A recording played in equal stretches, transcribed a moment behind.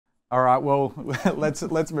All right, well,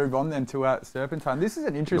 let's move on then to Serpentine. This is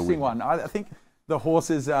an interesting one. I think the horse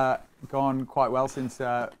has gone quite well since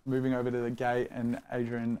moving over to the Gai and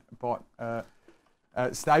Adrian Bott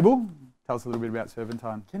stable. Tell us a little bit about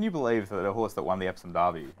Serpentine. Can you believe that a horse that won the Epsom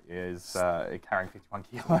Derby is carrying 51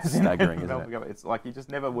 kilos? Staggering, isn't it? It's like you just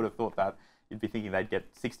never would have thought that. You'd be thinking they'd get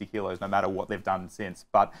 60 kilos no matter what they've done since.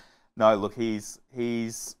 But no, look, he's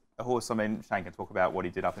a horse. I mean, Shane can talk about what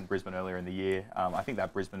he did up in Brisbane earlier in the year. I think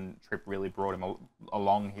that Brisbane trip really brought him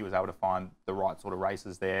along. He was able to find the right sort of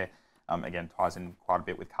races there. Again, ties in quite a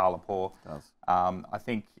bit with 𝗂𝗏𝗄. I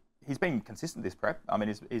think he's been consistent this prep. I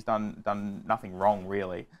mean, he's done nothing wrong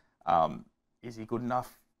really. Is he good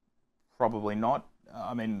enough? Probably not.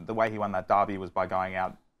 I mean, the way he won that Derby was by going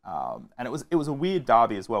out, and it was a weird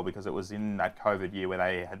Derby as well because it was in that COVID year where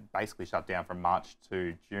they had basically shut down from March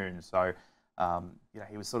to June. So,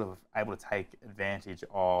 he was sort of able to take advantage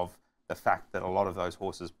of the fact that a lot of those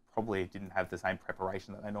horses probably didn't have the same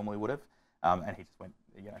preparation that they normally would have, and he just went,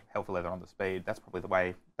 hell for leather on the speed. That's probably the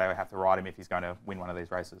way they would have to ride him if he's going to win one of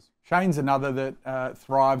these races. Shane's another that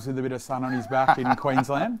thrives with a bit of sun on his back in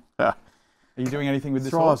Queensland. Are you doing anything with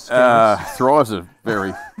this horse? Thrives a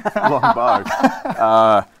very long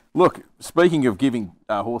bow. Look, speaking of giving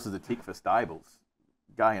horses a tick for stables,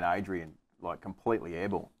 Gai and Adrian, like completely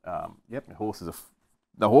airborne. Their horses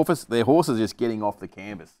are just getting off the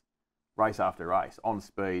canvas, race after race, on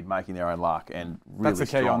speed, making their own luck, and really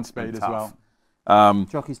that's the key on speed as well.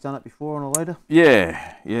 Jockey's done it before on a leader.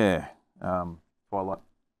 Yeah. Twilight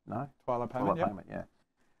Payment,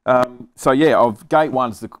 yeah. So yeah, of Gate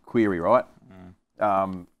 1's the query, right?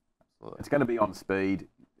 It's going to be on speed.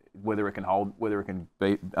 Whether it can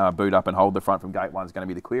boot up and hold the front from Gate 1 is going to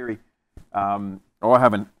be the query. I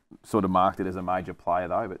haven't sort of marked it as a major player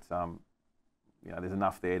though, but there's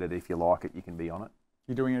enough there that if you like it, you can be on it.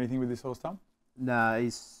 You doing anything with this horse, Tom? No,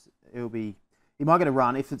 he might get a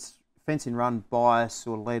run if it's fencing run bias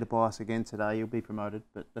or leader bias again today. He'll be promoted,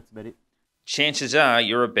 but that's about it. Chances are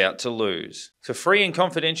you're about to lose. For free and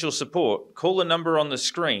confidential support, call the number on the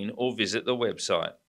screen or visit the website.